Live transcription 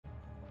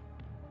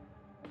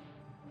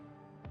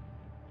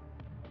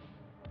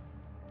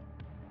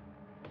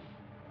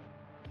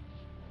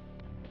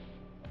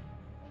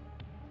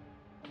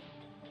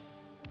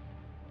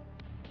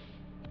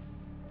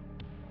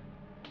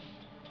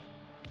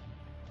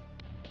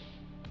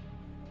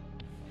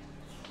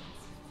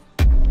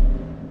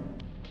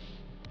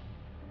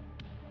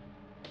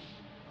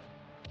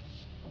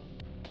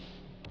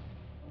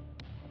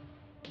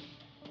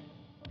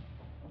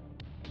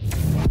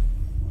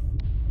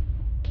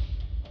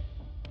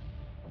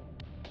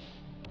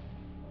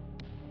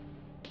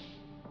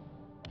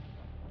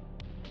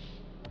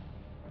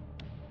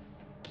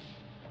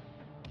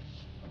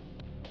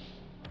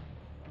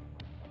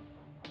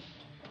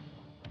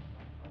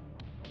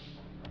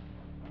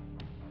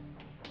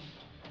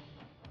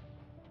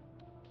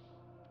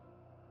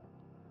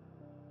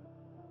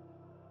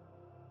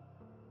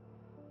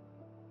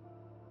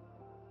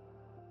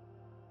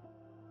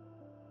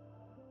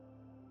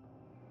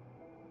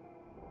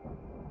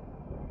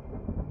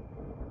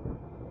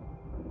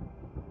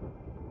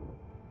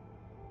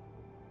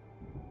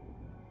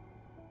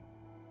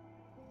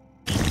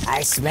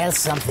I smell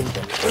something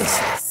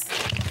delicious.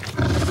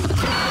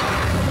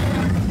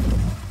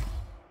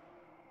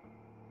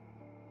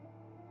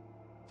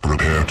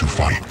 Prepare to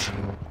fight.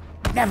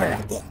 Never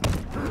again.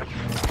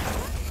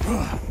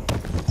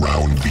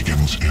 Round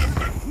begins in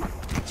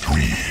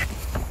 3,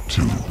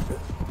 2,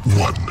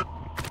 1.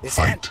 This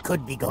Fight.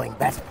 could be going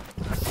better.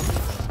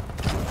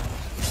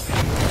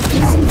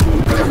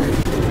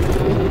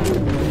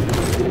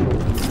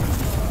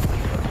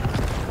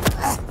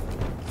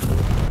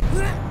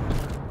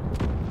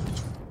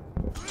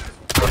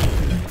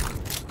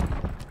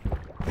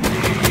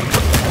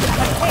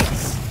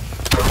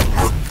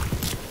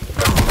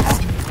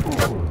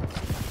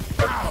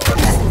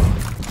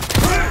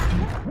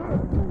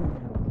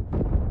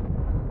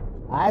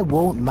 I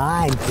won't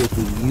mind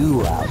picking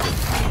you out of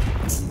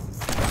my teeth.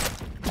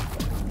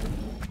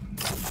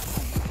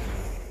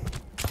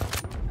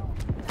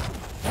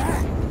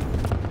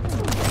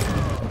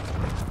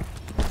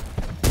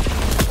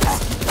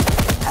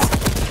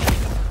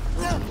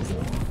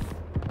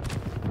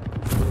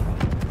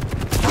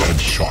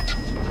 Headshot.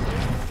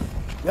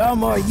 You're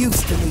more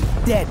used to me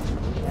dead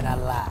than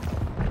alive.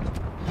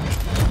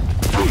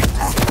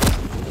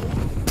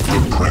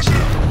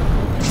 Impressive.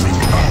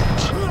 Bring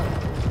out.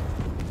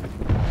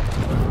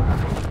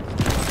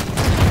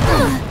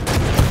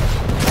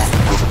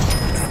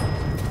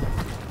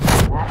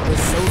 That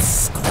was so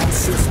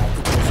scrumptious I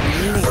could just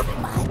lick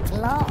my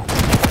claw.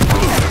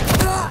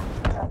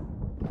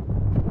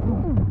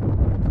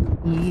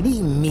 Eeny,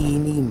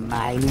 meeny,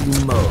 miny,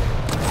 mo.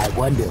 I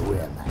wonder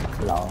where my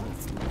claws.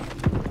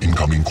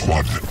 Incoming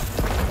quad.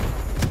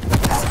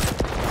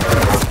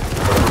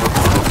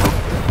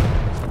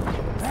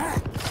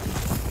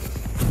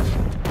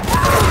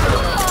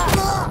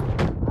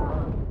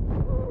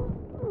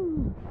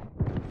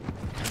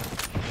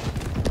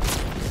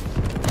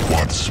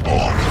 Quad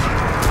spawn.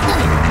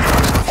 Enemy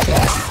has the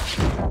quad.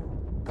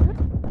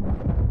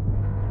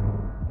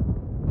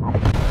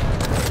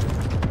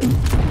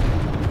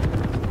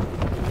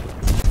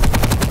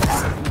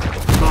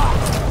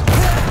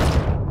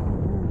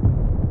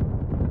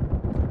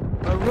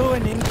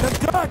 Ruining the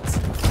goods!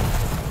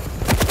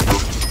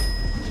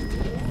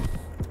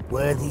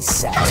 Worthy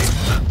sight.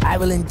 I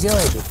will enjoy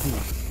the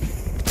feat.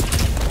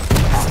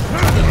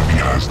 Enemy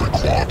has the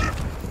quad.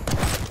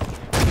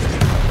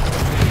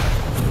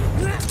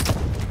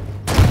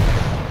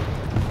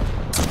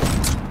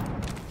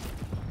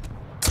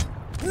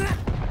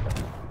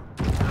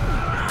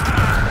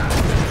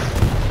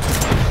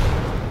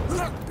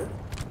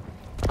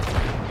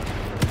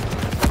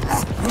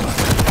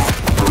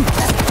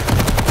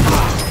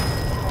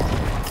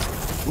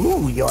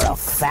 Ooh, you're a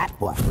fat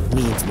one.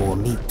 Needs more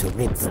meat to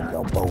rip from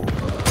your bone.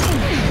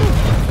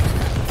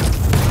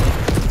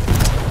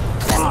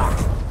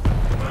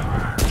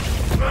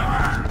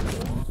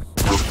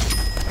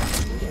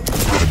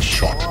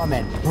 Headshot. Warm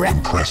and breath.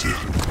 Impressive.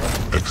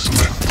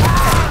 Excellent.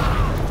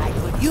 I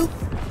could you.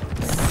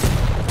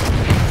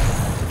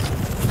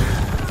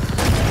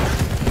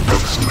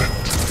 Excellent.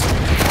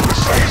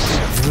 Precise.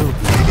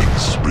 Killing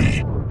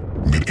spree.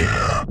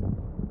 Mid-air.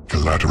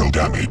 Collateral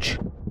damage.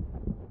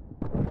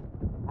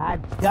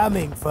 I'm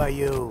coming for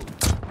you.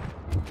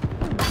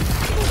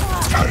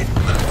 Time.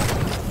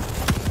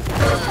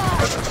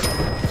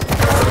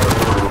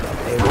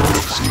 They won't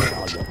Excellent. find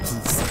all your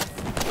pieces.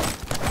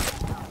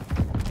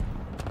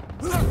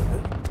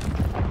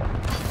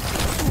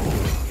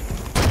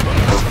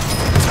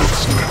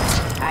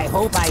 Excellent. I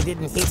hope I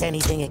didn't hit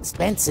anything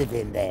expensive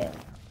in there.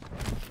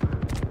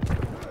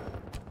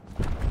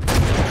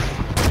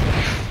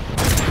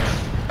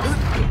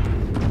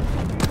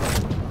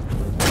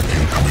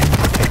 Incoming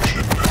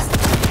protection.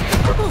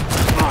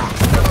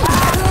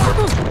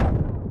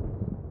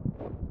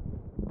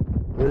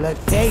 You look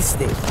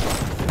tasty.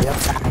 Yep.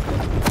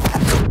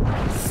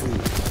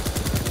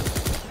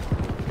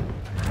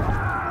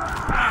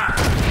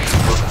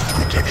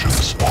 Protection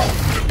spawned.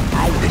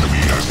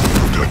 Enemy has the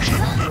protection.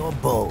 Your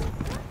bow.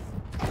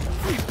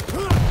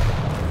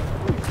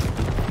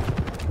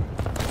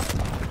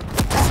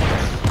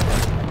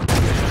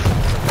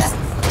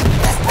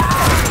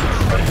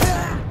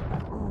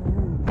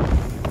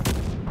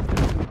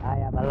 I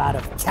have a lot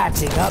of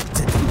catching up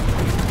to do.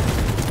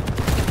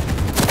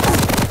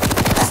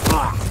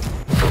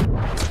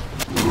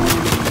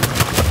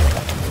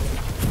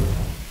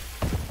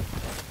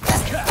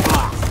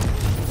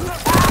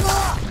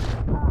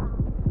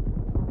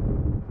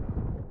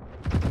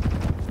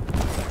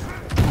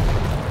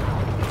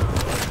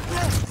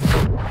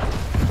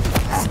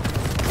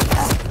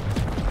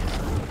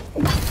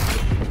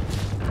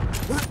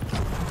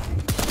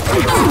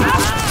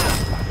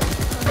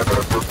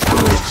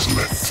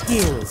 Excellent.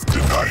 Skills.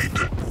 Denied.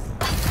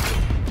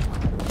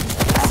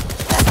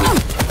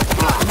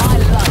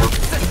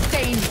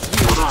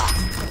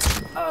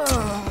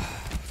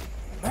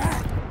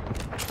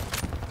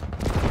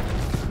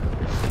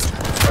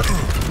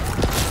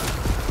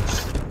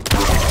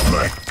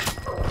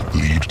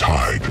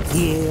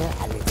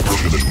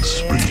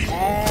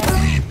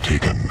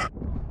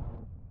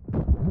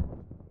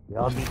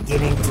 You're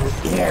beginning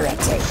to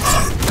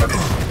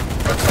irritate.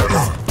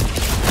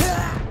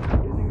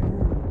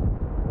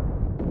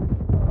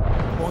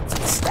 Won't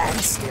you stand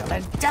still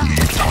and die?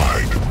 Lead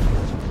tied.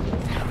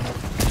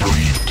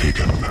 Lead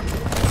taken.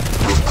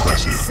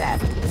 Impressive.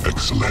 Savage. I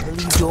Excellent.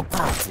 believe your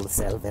parts will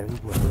sell very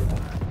well.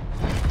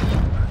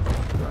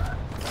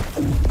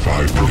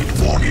 5-minute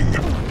warning.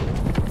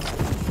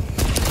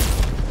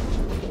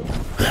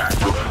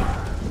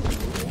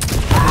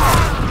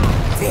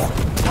 There.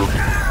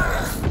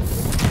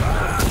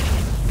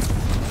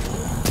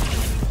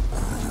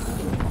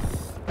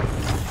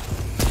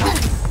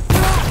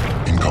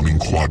 Incoming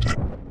quad.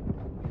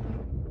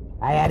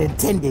 I had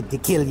intended to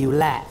kill you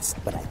last,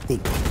 but I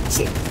think I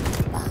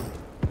changed my mind.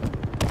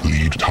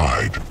 Lead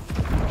tied.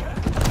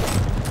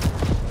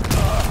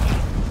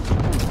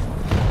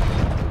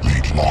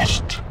 Lead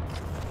lost.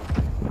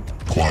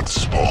 Quad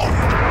spawn.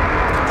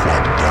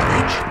 Quad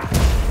damage.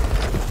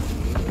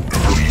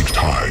 Lead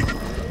tied.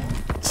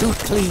 Shoot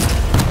clean.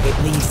 It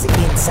leaves the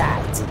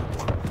inside to you.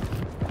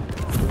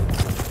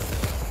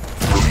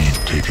 Lead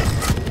taken.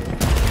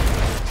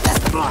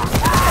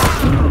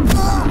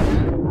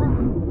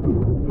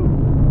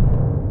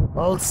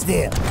 Hold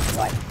still,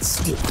 so I can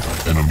steal.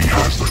 Enemy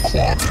has the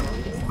quad.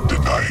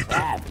 Denied.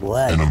 That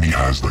was Enemy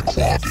has the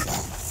quad.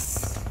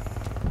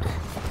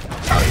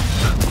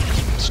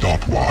 Time.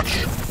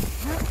 Stopwatch.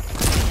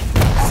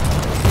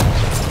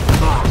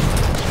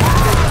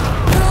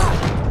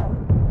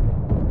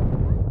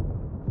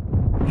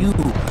 you.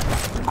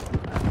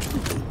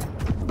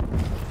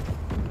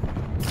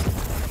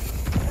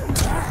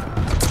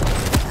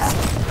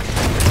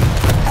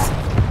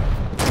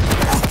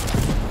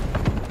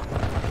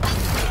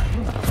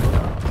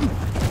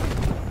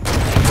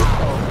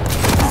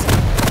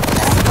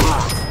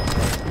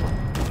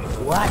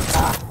 What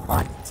a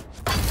hunt.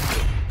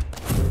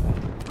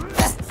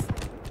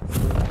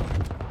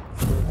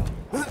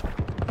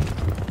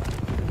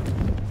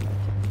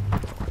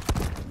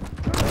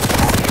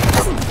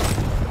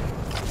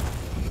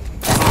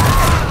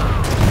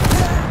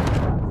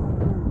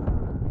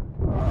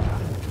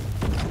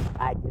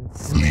 I can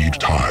smell Lead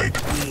tide.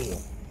 fear.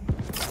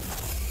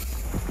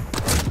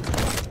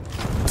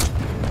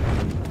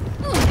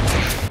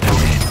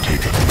 Lead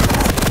taken.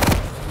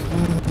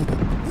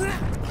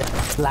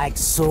 Like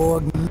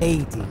sword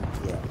mating,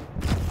 yeah.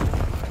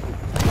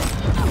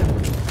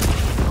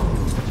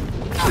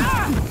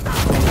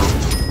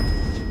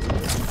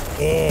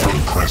 Yeah.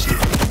 Impressive.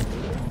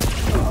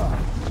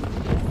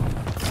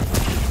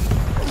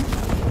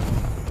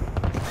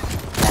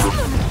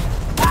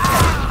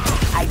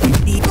 I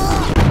can eat.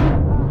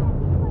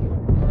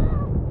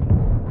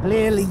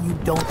 Clearly you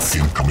don't see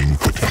Incoming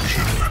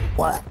protection.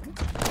 what.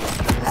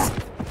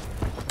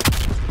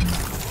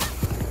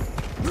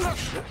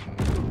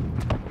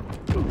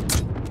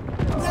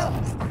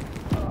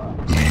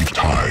 Lead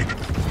tide.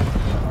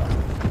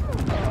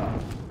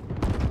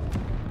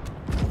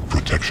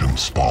 Protection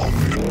spawned.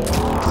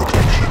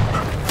 Protection.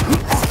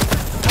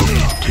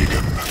 Lead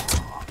taken.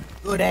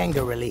 Good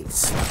anger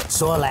release.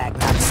 Sorlag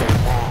not so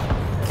bad.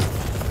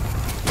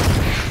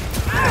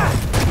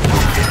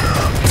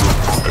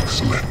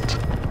 Excellent.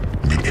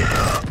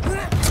 Mid-air.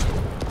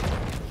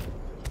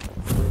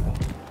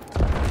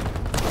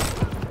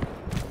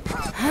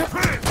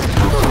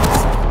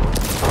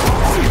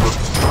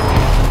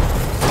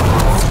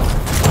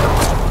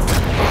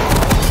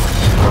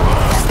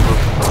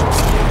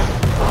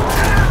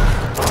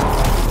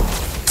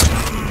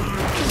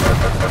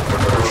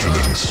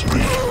 Killing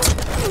spree.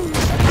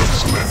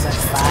 Excellent. Such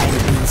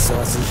fine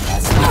resources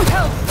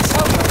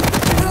as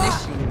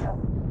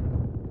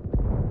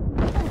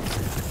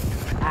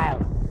I'll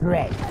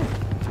shred.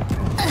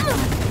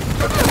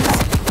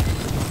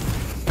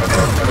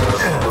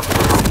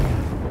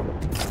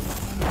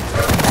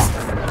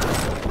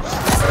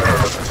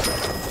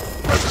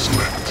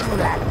 Excellent.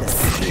 Crack the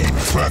 15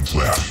 frags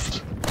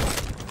left.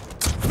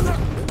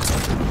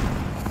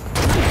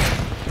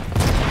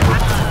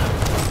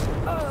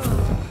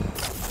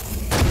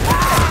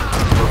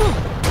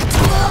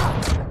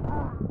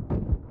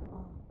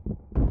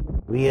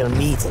 We'll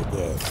meet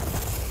again.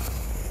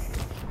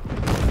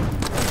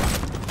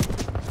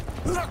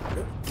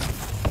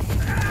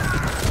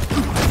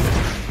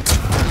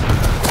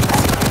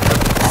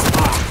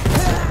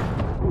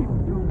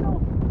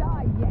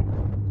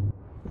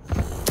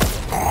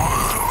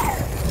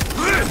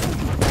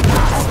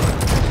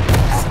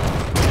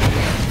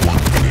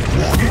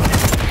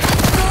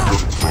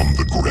 From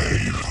the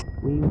grave.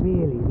 We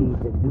really need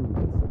to do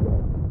this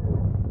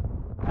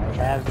again. I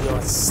have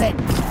your scent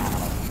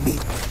now. Me.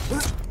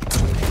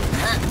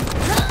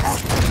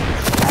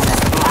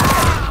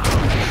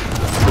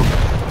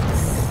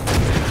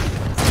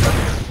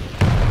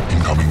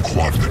 Incoming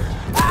quad.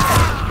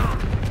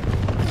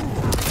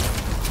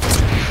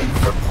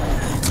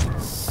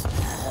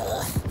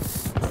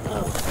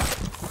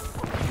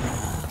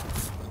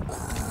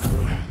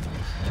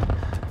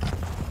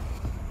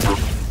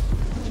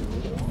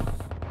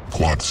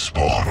 Quad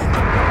spawn.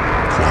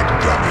 Quad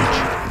damage.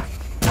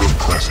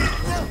 Impressive.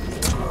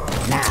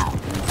 Now.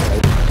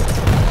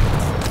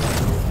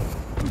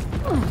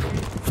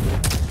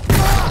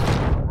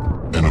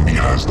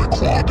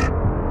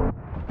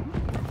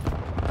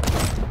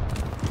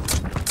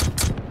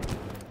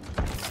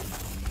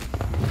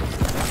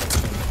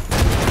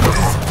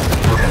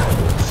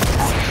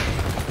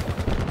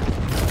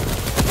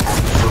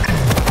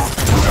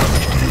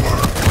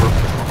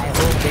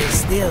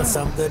 still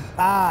some good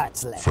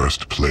parts left.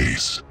 First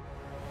place.